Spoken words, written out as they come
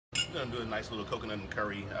we're gonna do a nice little coconut and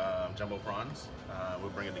curry jumbo prawns. We'll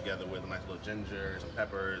bring it together with a nice little ginger, some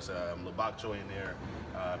peppers, a little bok choy in there,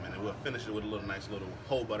 and then we'll finish it with a nice little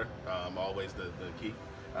whole butter, always the key.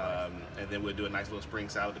 And then we'll do a nice little spring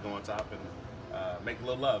salad to go on top and make a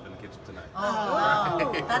little love in the kitchen tonight.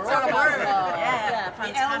 Oh, that's our word. Yeah,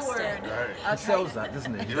 fantastic. The L word. Right. He sells that,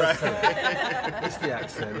 doesn't he? Right. It's the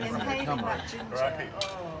accent, isn't it? Come on. Right.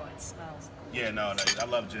 Oh, it smells good. Yeah, no, I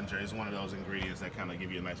love ginger. It's one of those ingredients that kind of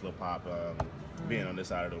give you a nice little pop. Being on this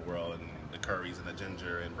side of the world, and the curries and the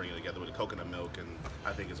ginger, and bringing it together with the coconut milk, and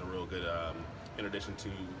I think it's a real good in addition to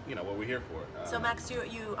what we're here for. So Max,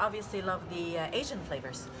 you obviously love the Asian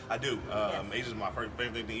flavors. I do. Yes. Asian is my favorite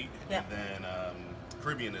thing to eat, Yeah. and then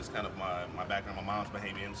Caribbean is kind of my background. My mom's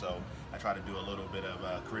Bahamian, so I try to do a little bit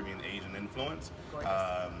of Caribbean Asian influence.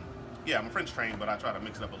 Yeah, I'm French trained, but I try to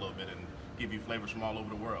mix it up a little bit and give you flavors from all over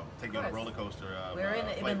the world. Take you on a roller coaster. We're in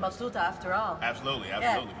flavors. Batuta after all. Absolutely,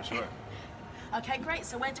 Yeah. for sure. Okay, great.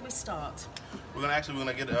 So where do we start? We're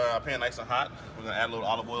gonna get a pan nice and hot. We're gonna add a little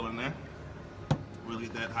olive oil in there. Really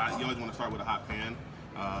get that hot. You always want to start with a hot pan.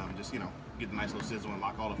 Just get the nice little sizzle and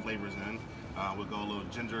lock all the flavors in. We'll go a little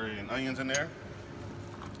ginger and onions in there.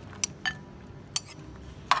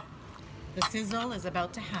 The sizzle is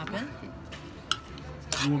about to happen.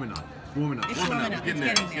 Warming up. Warming up. It's warming up. Getting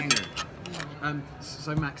there. Getting there.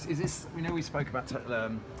 So Max, is this? We know we spoke about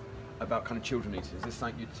kind of children eating. Is this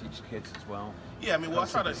something you teach kids as well? Yeah, I mean, well, I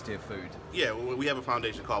try to steer food. Yeah, we have a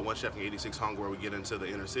foundation called One Chef and 86 Hunger, where we get into the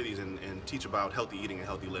inner cities and teach about healthy eating and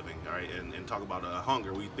healthy living, all right, and talk about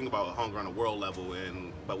hunger. We think about hunger on a world level,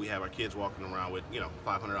 but we have our kids walking around with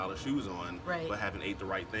 $500 shoes on, right, but haven't ate the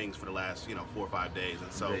right things for the last 4 or 5 days,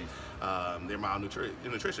 and so they're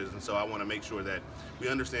malnutritious, and so I want to make sure that we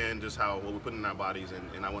understand just what we're putting in our bodies,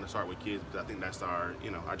 and I want to start with kids because I think that's our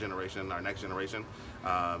our generation, our next generation,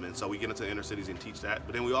 and so we get into the inner cities and teach that,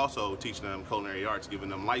 but then we also teach them culinary arts, giving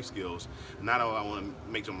them life skills. Not only I want to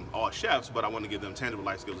make them all chefs, but I want to give them tangible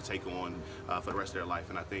life skills to take on for the rest of their life.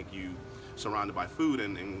 And I think you, surrounded by food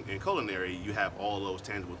and culinary, you have all those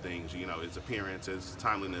tangible things. It's appearance, it's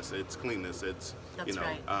timeliness, it's cleanness, it's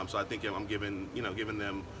right. So I think I'm giving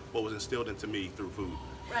them what was instilled into me through food.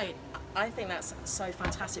 Right. I think that's so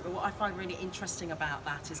fantastic. But what I find really interesting about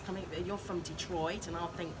that is you're from Detroit, and I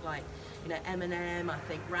think like Eminem, I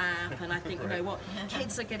think rap, and I think what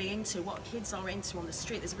kids are getting into, what kids are into on the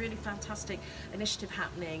street. There's a really fantastic initiative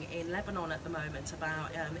happening in Lebanon at the moment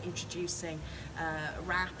about introducing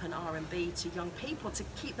rap and R&B to young people to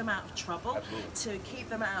keep them out of trouble, to keep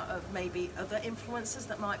them out of maybe other influences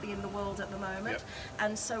that might be in the world at the moment. Yep.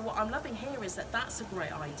 And so what I'm loving here is that that's a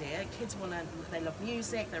great idea. Kids they love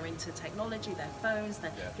music, they're into technology, their phones,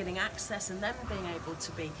 they're getting access, and them being able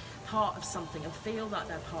to be part of something and feel like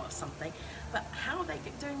they're part of something. But how are they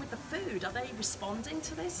doing with the food? Are they responding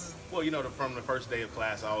to this? Well, from the first day of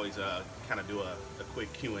class, I always kind of do a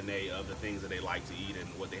quick Q&A of the things that they like to eat and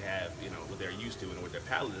what they have, what they're used to and what their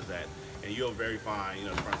palate is at. And you'll verify,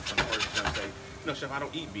 from the first time say, Chef, I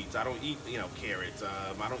don't eat beets, I don't eat, carrots,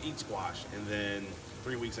 I don't eat squash. And then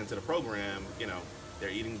 3 weeks into the program, they're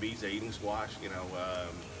eating beets, they're eating squash.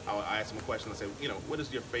 I ask them a question and say, what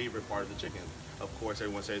is your favorite part of the chicken? Of course,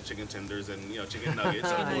 everyone says chicken tenders and chicken nuggets.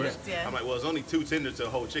 Of course, I'm like, well, it's only 2 tenders to a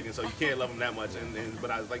whole chicken, so you can't love them that much. But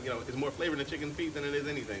I was like, it's more flavor in chicken feet than it is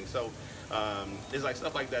anything. So it's like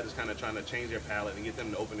stuff like that is kind of trying to change their palate and get them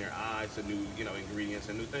to open their eyes to new ingredients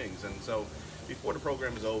and new things. And so before the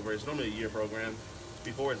program is over, it's normally a year program.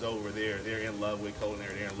 Before it's over, they're in love with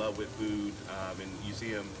culinary, they're in love with food, and you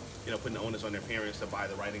see them putting the onus on their parents to buy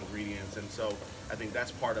the right ingredients. And so I think that's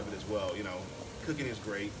part of it as well. Cooking is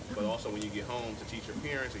great, but also when you get home to teach your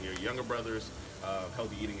parents and your younger brothers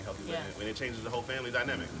healthy eating and healthy living, and it changes the whole family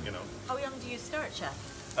dynamic. How young do you start, Chef?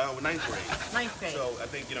 With 9th grade. 9th grade. So I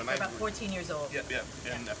think You're about 14 years old. Yep.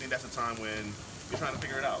 And I think that's the time when you're trying to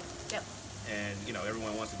figure it out. Yep. And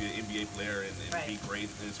everyone wants to be an NBA player and be great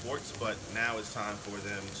in sports, but now it's time for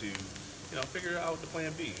them to figure out the plan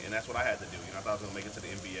B, and that's what I had to do. I thought I was going to make it to the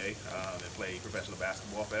NBA and play professional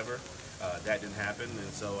basketball forever. That didn't happen, and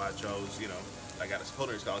so I chose, I got a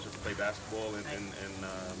culinary scholarship to play basketball and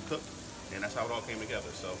cook, and that's how it all came together.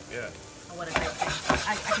 So yeah. Oh, what a great thing!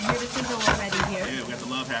 I can hear the sizzle already here. Yeah, we got the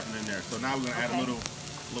love happening in there. So now we're going to add a little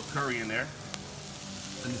curry in there.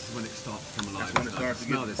 And this is when it starts to come alive. That's when it starts to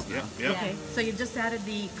smell this now. Yep. Okay, so you've just added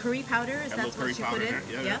the curry powder. Is that what you put in?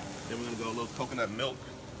 Yeah. Then we're gonna go a little coconut milk.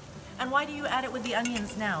 And why do you add it with the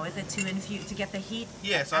onions now? Is it to infuse, to get the heat?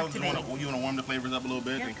 Yeah, so you activated? want to warm the flavors up a little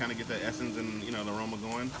bit and kind of get that essence and the aroma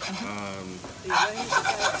going.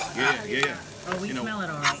 Yeah. Oh, we you know, smell it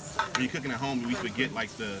all right. when you're cooking at home, we forget like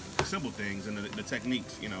the simple things and the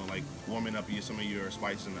techniques, you know, like warming up some of your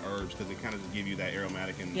spices and the herbs because it kind of just give you that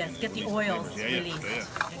aromatic and Yes, and get the release oils flavors. released.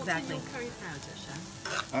 Exactly. Curry powder, chef.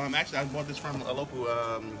 Actually, I bought this from a local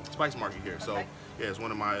spice market here. So, yeah, it's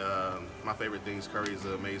one of my my favorite things. Curry is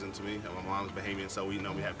amazing to me. My mom's Bahamian, so we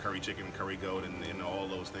know we have curry chicken and curry goat and all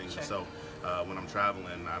those things. Sure. And so, when I'm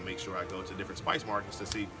traveling, I make sure I go to different spice markets to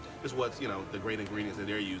see just what's the great ingredients that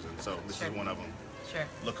they're using. So this Sure. is one of them. Sure.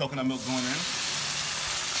 A little coconut milk going in.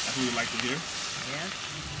 That's what we like to hear. Yeah.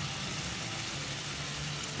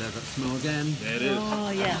 There's that smell again. There it is. Oh,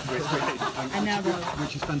 yeah. And now the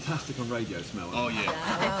Which is fantastic on radio smell. Oh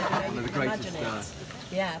yeah. One of the greatest,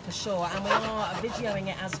 Yeah, for sure. And we are videoing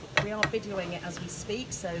it as we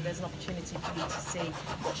speak, so there's an opportunity for you to see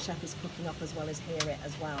what chef is cooking up as well as hear it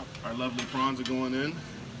as well. Our lovely prawns are going in.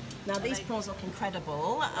 Now these prawns look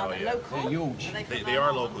incredible. Are they yeah. local? They're huge. They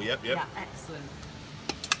are local. Yep. Yeah, excellent.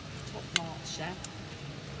 Top notch, chef.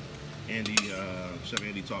 Andy, Chef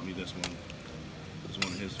Andy taught me this one. It's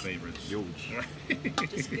one of his favorites. Huge.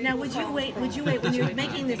 Now, would you wait when you're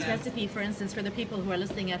making this recipe, for instance, for the people who are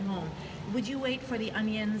listening at home, would you wait for the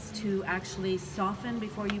onions to actually soften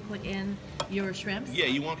before you put in your shrimps? Yeah,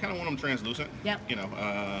 you kind of want them translucent. Yep. You know,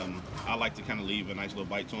 I like to kind of leave a nice little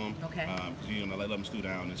bite to them. Okay. Let them stew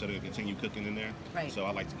down instead of continue cooking in there. Right. So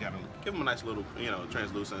I like to kind of give them a nice little,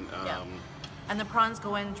 translucent. Yeah. And the prawns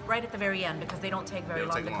go in right at the very end because they don't take very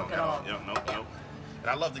long to cook at all. Nope. And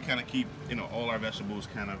I love to kind of keep, all our vegetables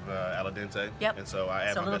kind of al dente. Yep. And so I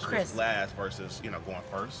add So a my little vegetables crisp. last versus, going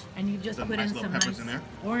first. And you've just Some put nice in little some peppers nice in there.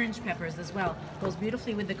 orange peppers as well. Goes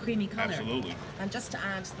beautifully with the creamy color. Absolutely. And just to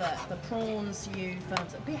add that the prawns you've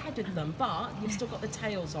beheaded them, but you've still got the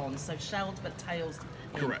tails on, so shelled but tails. in.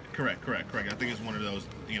 Correct. I think it's one of those,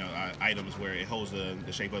 items where it holds the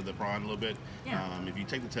shape of the prawn a little bit. Yeah. If you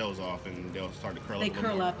take the tails off, and they'll start to curl They up a little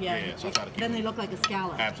curl more. up, yeah. So I try to keep Then they them- look like a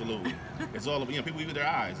scallop. Absolutely. It's all, people eat with their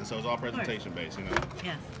eyes, and so it's all presentation based,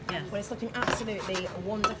 Yes. Well, it's looking absolutely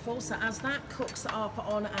wonderful. So as that cooks up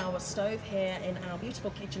on our stove here in our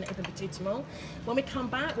beautiful kitchen at Ibn Battuta, when we come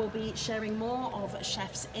back, we'll be sharing more of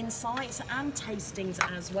chef's insights and tastings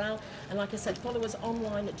as well. And like I said, follow us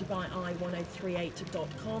online at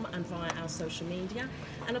DubaiI1038.com and via our social media.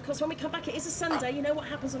 And of course, when we come back, it is a Sunday. You know what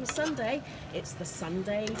happens on a Sunday? It's the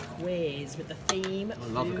Sunday quiz with the theme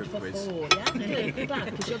love a Food good for quiz. Thought. Yeah, good lad,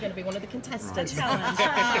 because you're going to be one of the contestants. Challenge.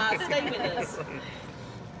 Stay with us.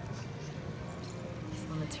 Just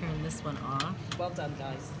want to turn this one off. Well done,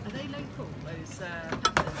 guys. Are they local, those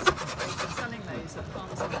peppers? They've been selling those at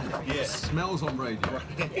farmers markets. Yes. Smells on radio.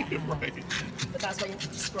 Right. But that's what you have to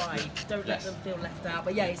describe. Don't let them feel left out.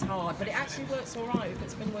 But yeah, it's hard. But it actually works all right.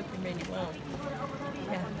 It's been working really well.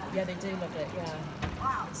 Yeah, they do love it.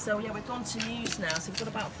 Yeah. So yeah, we've gone to news now. So we've got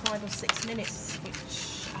about 5 or 6 minutes,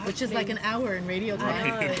 Which is like an hour in radio I time.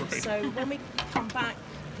 know. Right. So when we come back,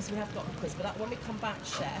 because we have got the quiz, but when we come back,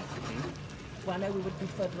 Chef, well, I know we would be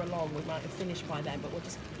further along. We might have finished by then, but we'll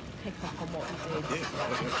just pick up on what we did.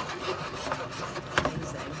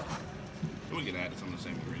 Amazing. We can add some of the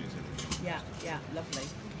same ingredients in it. Yeah, lovely.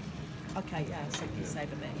 Okay, yeah, so you can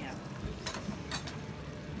save a bit, yeah.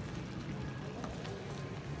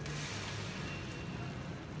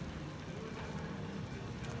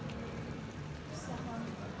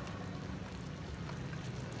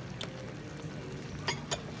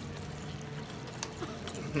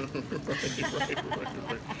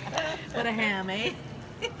 What a ham, eh?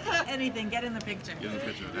 Anything, get in the picture. Get in the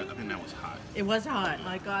picture of that. I think that was hot. It was hot.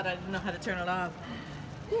 My God, I didn't know how to turn it off.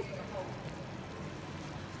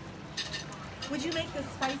 Would you make this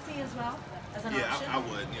spicy as well, as an option? I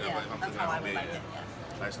would. Yeah, if I'm that's cooking how at I home, would like it.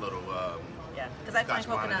 Nice little. Yeah, because I find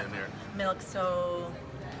Scotch bonnet coconut in there. milk so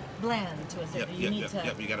bland to a certain. You need to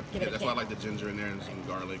You gotta. give it a That's why I kick. like the ginger in there and some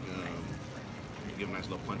garlic. Give a nice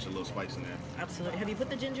little punch, a little spice in there. Absolutely. Have you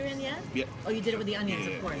put the ginger in yet? Yep. Oh, you did it with the onions,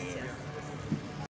 Yeah, of course. yeah. Yes.